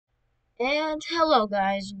And hello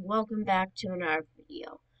guys, welcome back to another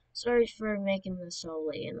video. Sorry for making this so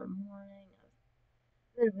late in the morning.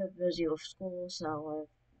 I've been a bit busy with school, so I've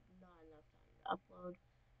not enough time to upload.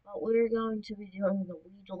 But we're going to be doing the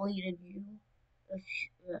We Deleted You,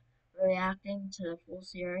 reacting to the full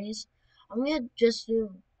series. I'm gonna just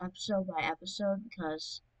do episode by episode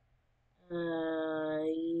because,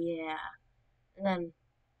 yeah. And then,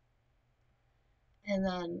 and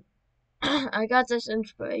then I got this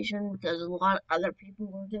inspiration because a lot of other people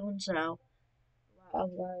were doing so.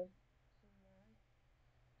 So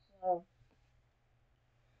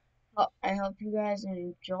I hope you guys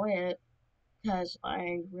enjoy it because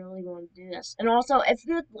I really want to do this. And also, if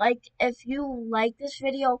you like this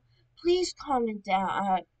video, please comment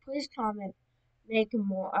down. Please comment, make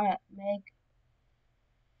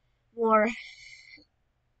more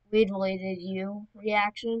We Deleted You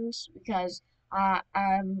reactions because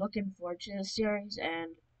I'm looking forward to this series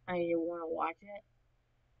and I want to watch it.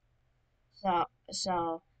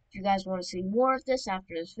 So if you guys want to see more of this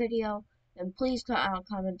after this video, then please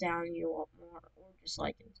comment down you want more or just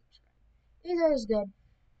like and subscribe. Either is good,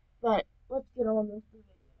 but let's get on with the video.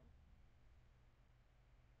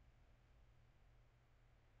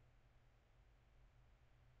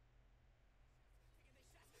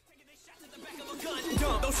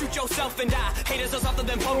 Don't shoot yourself and die. Haters are something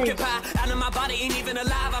than pumpkin pie. Out of my body ain't even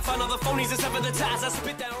alive. I found all the phonies and sever the ties. I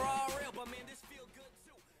spit that raw real, but man, this feel good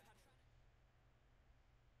too.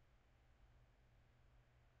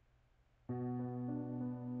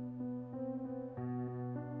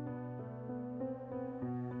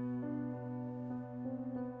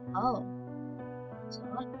 Oh, so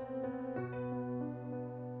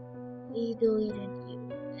we deleted you,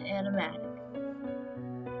 the animatic.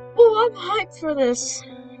 Oh, I'm hyped for this.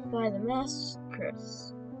 By the Mass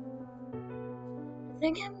Chris. I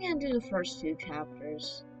think I'm gonna do the first two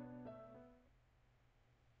chapters.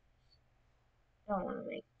 Don't want to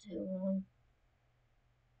make it too long.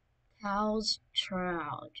 Cal's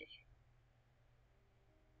Trilogy.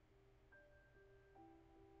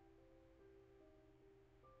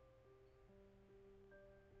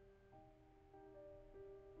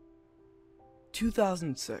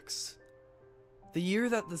 (2006), the year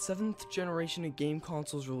that the 7th generation of game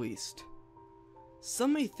consoles released.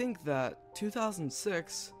 Some may think that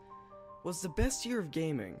 2006 was the best year of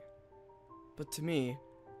gaming, but to me,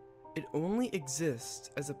 it only exists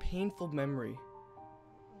as a painful memory,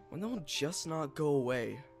 one that will just not go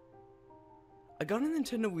away. I got a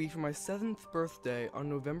Nintendo Wii for my 7th birthday on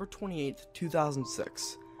November 28th,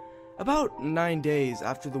 2006, about 9 days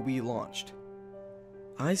after the Wii launched.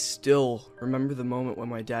 I still remember the moment when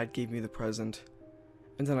my dad gave me the present,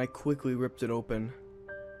 and then I quickly ripped it open.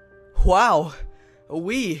 "Wow! A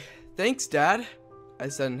Wii! Thanks, Dad!" I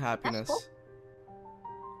said in happiness. Cool.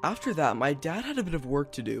 After that, my dad had a bit of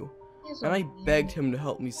work to do, and I begged him to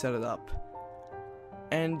help me set it up.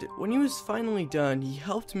 And when he was finally done, he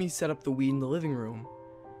helped me set up the Wii in the living room.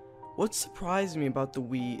 What surprised me about the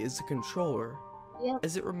Wii is the controller,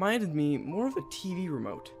 as it reminded me more of a TV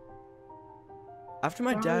remote. After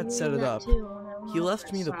my dad set it up, he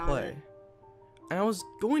left me to play. And I was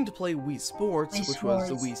going to play Wii Sports, which was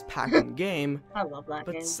the Wii's pack-in game, I love that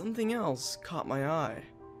but game. something else caught my eye.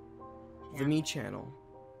 The Me channel.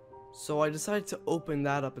 So I decided to open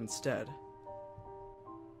that up instead.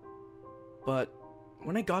 But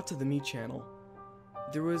when I got to the Me channel,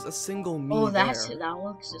 there was a single Me Oh, there. that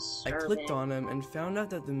looks disturbing. I clicked on him and found out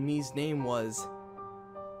that the Me's name was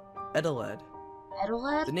Edeled.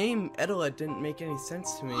 Edeled? The name Edeled didn't make any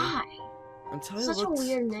sense to me. Why? Until I Such a looked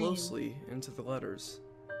weird name. closely into the letters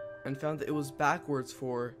and found that it was backwards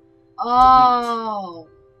for Oh,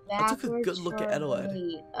 I took a good backwards look for at Edeled.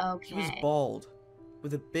 delete. Okay. He was bald,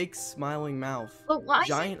 with a big smiling mouth, But why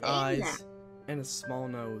giant is it named eyes, that? and a small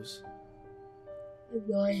nose.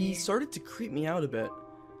 Annoying. He started to creep me out a bit,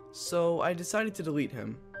 so I decided to delete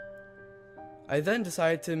him. I then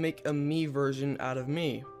decided to make a Me version out of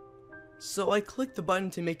me. So I clicked the button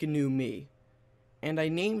to make a new Me, and I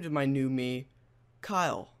named my new Me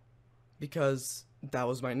Kyle, because that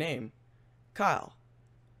was my name, Kyle.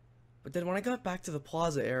 But then when I got back to the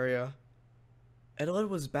plaza area, Edeled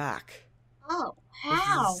was back, Oh, with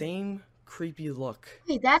how? the same creepy look.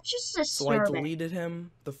 Wait, that's just So I disturbing. deleted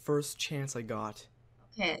him the first chance I got.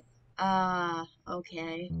 Okay.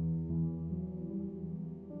 Okay.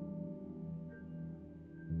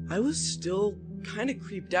 I was still kinda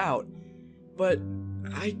creeped out, but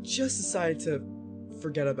I just decided to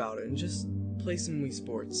forget about it and just play some Wii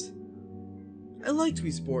Sports. I liked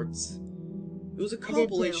Wii Sports. It was a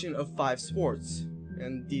compilation of 5 sports,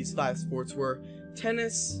 and these 5 sports were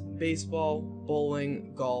tennis, baseball,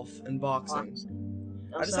 bowling, golf, and boxing.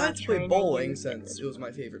 I Also decided have to play training bowling and since fitness. it was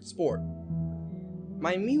my favorite sport.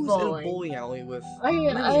 My me was in a Bowling. bowling alley with I many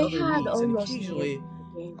other had me's, and almost occasionally named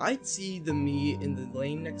the game. I'd see the me in the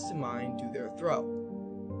lane next to mine do their throw.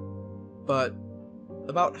 But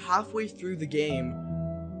about halfway through the game,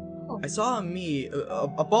 I saw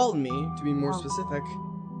a bald me, to be more specific,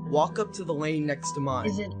 walk up to the lane next to mine.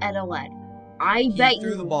 Is it Edeled? I He bet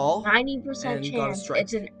threw you the ball 90% and got a chance strike.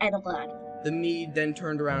 it's an Edeled. The me then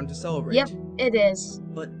turned around to celebrate. Yep, it is.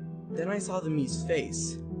 But then I saw the me's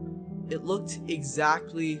face. It looked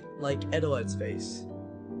exactly like Edeled's face.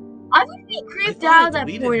 I would be creeped thought I out at that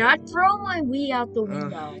deleted point. him. I'd throw my Wii out the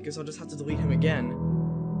window. I guess I'll just have to delete him again.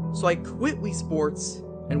 So I quit Wii Sports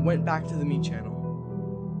and went back to the Me channel.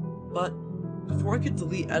 But before I could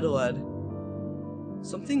delete Edeled,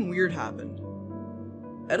 something weird happened.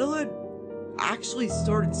 Edeled actually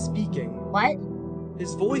started speaking. What?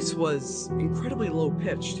 His voice was incredibly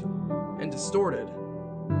low-pitched and distorted.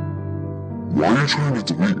 Why are you trying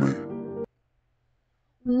to delete me?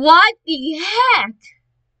 What the heck?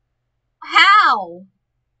 How?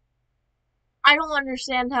 I don't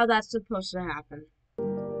understand how that's supposed to happen.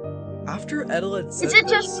 After Edeled said Is it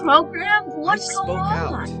this, just programmed? I What's spoke going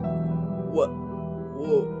out. on?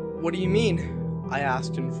 What do you mean? I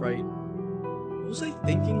asked in fright. What was I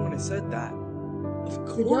thinking when I said that? Of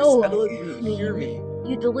course No, Edeled didn't hear me,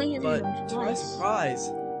 You deleted but him to my twice. surprise,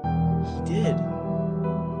 he did.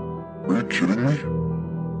 Are you kidding me?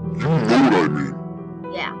 You know what I mean.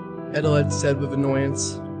 Yeah. Edeled said with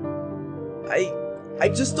annoyance. I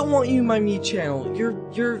just don't want you in my Me channel.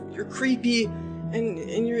 You're creepy,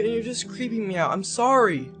 and you're just creeping me out. I'm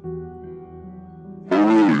sorry. Oh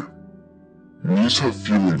really? Me's have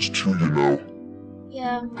feelings too, you know.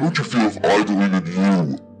 Yeah. How would you feel if I deleted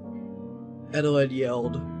you? Edeled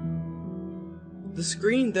yelled. The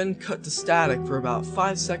screen then cut to static for about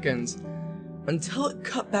 5 seconds, until it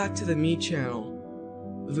cut back to the Me channel,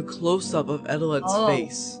 with a close-up of Edeled's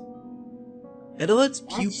face. Edeled's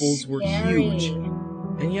pupils were huge,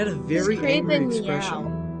 and he had a very angry expression.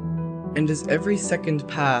 And as every second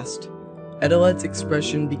passed, Edeled's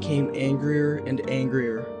expression became angrier and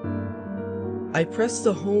angrier. I pressed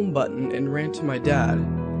the home button and ran to my dad.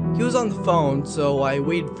 He was on the phone, so I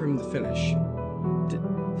waited for him to finish.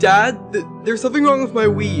 Dad, there's something wrong with my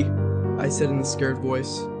Wii, I said in a scared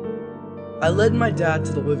voice. I led my dad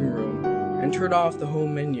to the living room and turned off the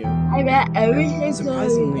home menu. I bet everything's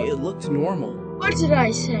Surprisingly, it looked normal. What did I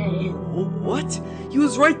say? What? He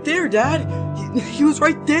was right there, Dad! He was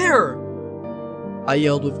right there! I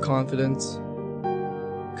yelled with confidence.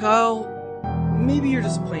 Kyle, maybe you're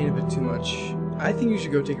just playing a bit too much. I think you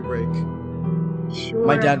should go take a break. Sure.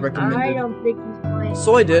 My dad recommended. I don't think he's playing.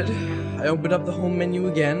 So I did. I opened up the home menu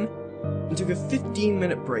again and took a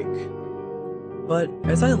 15-minute break. But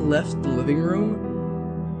as I left the living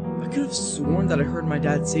room, I could have sworn that I heard my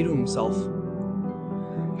dad say to himself,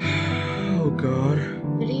 "Oh God."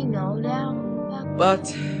 Did he know now?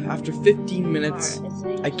 But after 15 minutes,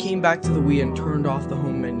 I came back to the Wii and turned off the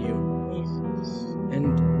home menu.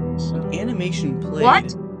 And an animation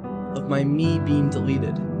played of my me being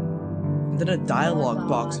deleted. And then a dialogue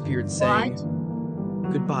box appeared saying,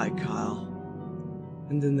 "Goodbye, Kyle."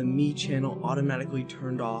 And then the Me channel automatically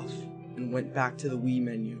turned off and went back to the Wii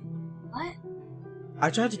menu. What? I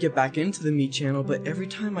tried to get back into the Me channel, but every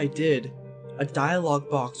time I did, a dialogue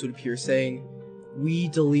box would appear saying, "We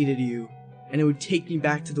deleted you," and it would take me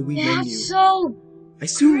back to the Wii menu. That's so I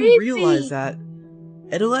soon creepy. realized that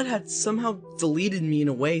Edeled had somehow deleted me in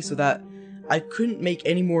a way so that I couldn't make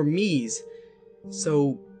any more Miis.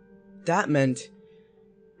 So that meant,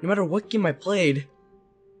 no matter what game I played,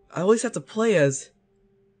 I always had to play as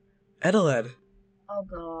Edeled. Oh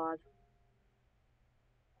God.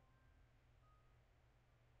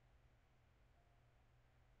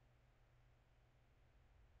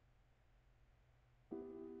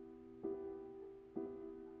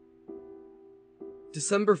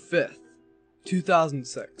 December 5th,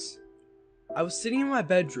 2006. I was sitting in my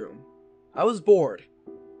bedroom. I was bored,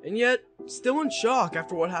 and yet still in shock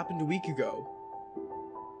after what happened a week ago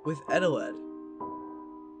with Edeled.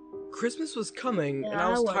 Christmas was coming, and I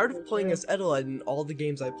was tired of playing as Edeled in all the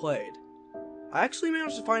games I played. I actually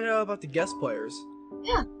managed to find out about the guest players,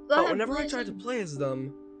 Yeah. but whenever I tried to play as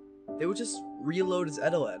them, they would just reload as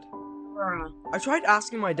Edeled. I tried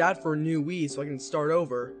asking my dad for a new Wii so I can start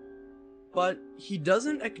over, but he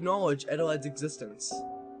doesn't acknowledge Edeled's existence,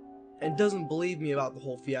 and doesn't believe me about the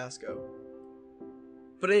whole fiasco.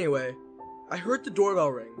 But anyway, I heard the doorbell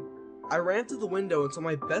ring. I ran to the window and saw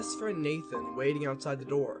my best friend Nathan waiting outside the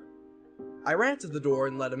door. I ran to the door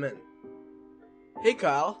and let him in. "Hey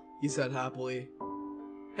Kyle," he said happily.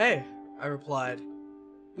 "Hey," I replied.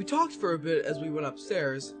 We talked for a bit as we went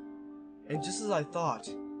upstairs, and just as I thought,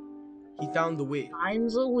 he found the Wii.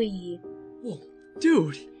 Mine's a Wii. Whoa,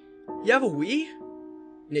 dude, you have a Wii?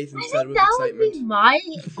 Nathan I said think with that would excitement. be my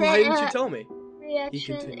Why didn't you tell me? He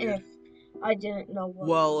reaction continued. if I didn't know what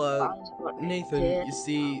Well, it was, but I Nathan, did. you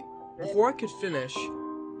see, before I could finish,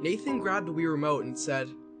 Nathan grabbed the Wii remote and said,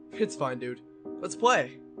 "It's fine, dude. Let's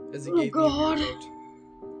play," as he Oh, gave me a God. Wii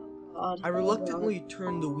remote. God. I reluctantly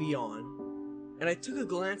turned the Wii on, and I took a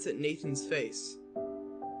glance at Nathan's face,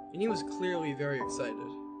 and he was clearly very excited.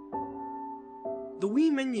 The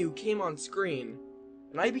Wii menu came on screen,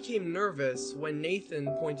 and I became nervous when Nathan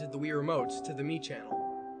pointed the Wii remote to the Me channel.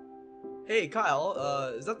 "Hey, Kyle,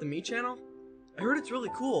 is that the Me channel? I heard it's really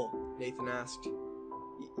cool," Nathan asked.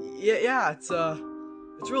 Yeah, it's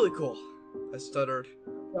really cool," I stuttered.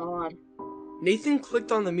 God. Nathan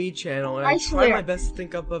clicked on the Me channel, and I I tried my swear. best to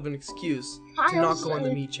think up of an excuse to not go on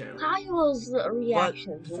the Me channel. Kyle's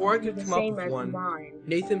reactions before I would be could the come up same with as one, mine.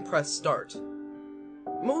 Nathan pressed start.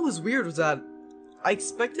 What was weird was that I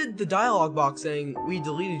expected the dialogue box saying, "We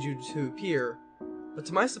deleted you" to appear, but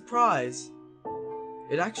to my surprise,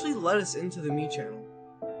 it actually led us into the Me channel.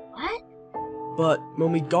 What? But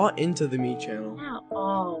when we got into the Me channel,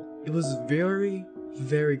 Oh. it was very,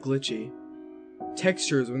 very glitchy.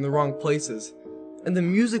 Textures were in the wrong places, and the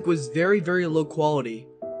music was very, very low quality.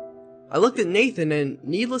 I looked at Nathan, and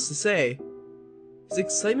needless to say, his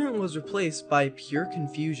excitement was replaced by pure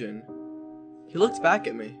confusion. He looked back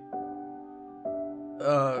at me.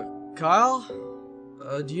 Kyle?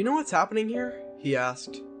 Do you know what's happening here?" he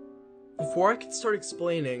asked. Before I could start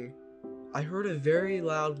explaining, I heard a very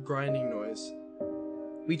loud grinding noise.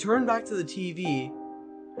 We turned back to the TV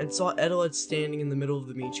and saw Edelette standing in the middle of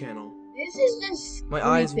the Me channel. This is just My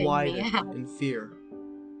eyes creeping me widened out. in fear.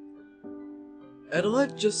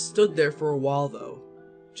 Edelette just stood there for a while though,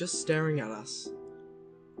 just staring at us.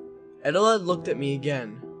 Edelette looked at me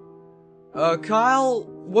again. Kyle,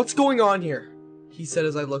 what's going on here?" he said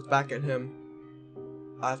as I looked back at him.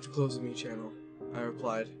 "I have to close the Me channel," I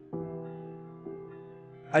replied.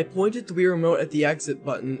 I pointed the Wii remote at the exit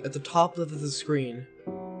button at the top left of the screen,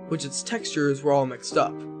 which its textures were all mixed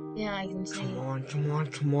up. Yeah, I can see.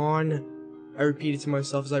 Come on, I repeated to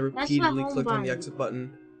myself as I repeatedly home clicked on the button. exit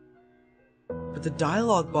button. But the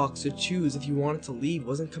dialogue box to choose if you wanted to leave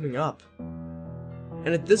wasn't coming up. And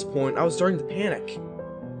at this point, I was starting to panic.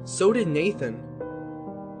 So did Nathan.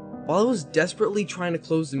 While I was desperately trying to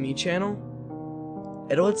close the Me channel,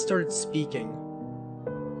 Edelette started speaking.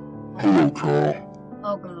 Hello, Kyle.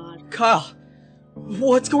 Oh, God. "Kyle,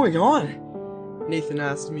 what's going on?" Nathan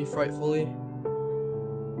asked me frightfully.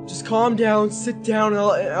 "Just calm down, sit down, and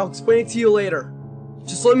I'll explain it to you later.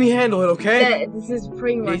 Just let me handle it, okay?" Yeah, this is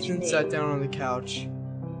pretty much Nathan me. sat down on the couch,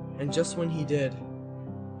 and just when he did,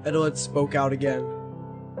 Edelette spoke out again.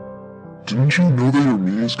 Didn't you know that your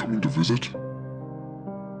me is coming to visit?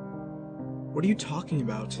 "What are you talking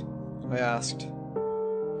about?" I asked.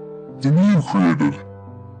 The me you created.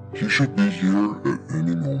 He should be here at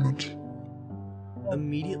any moment.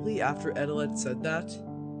 Immediately after Edelette said that,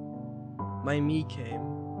 my Me came.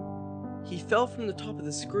 He fell from the top of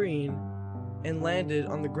the screen and landed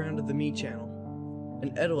on the ground of the Me channel,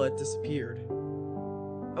 and Edelette disappeared.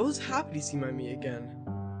 I was happy to see my Me again,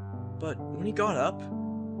 but when he got up,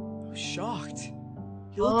 I was shocked.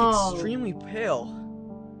 He looked extremely pale,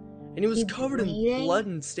 and he was He covered in bleeding? blood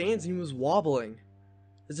and stains, and he was wobbling,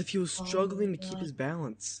 as if he was struggling to keep God. his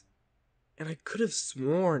balance. And I could have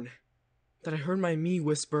sworn that I heard my Me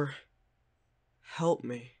whisper, "Help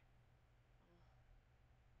me."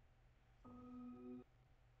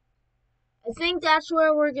 I think that's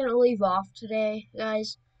where we're gonna leave off today,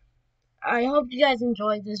 guys. I hope you guys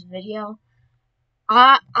enjoyed this video.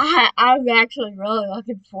 I'm actually really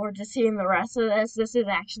looking forward to seeing the rest of this. This is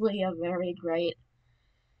actually a very great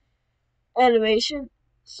animation.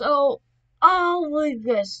 So I'll leave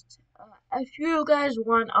this. If you guys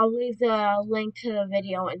want, I'll leave the link to the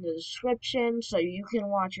video in the description so you can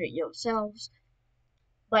watch it yourselves.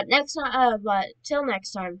 But till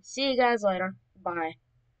next time, see you guys later. Bye.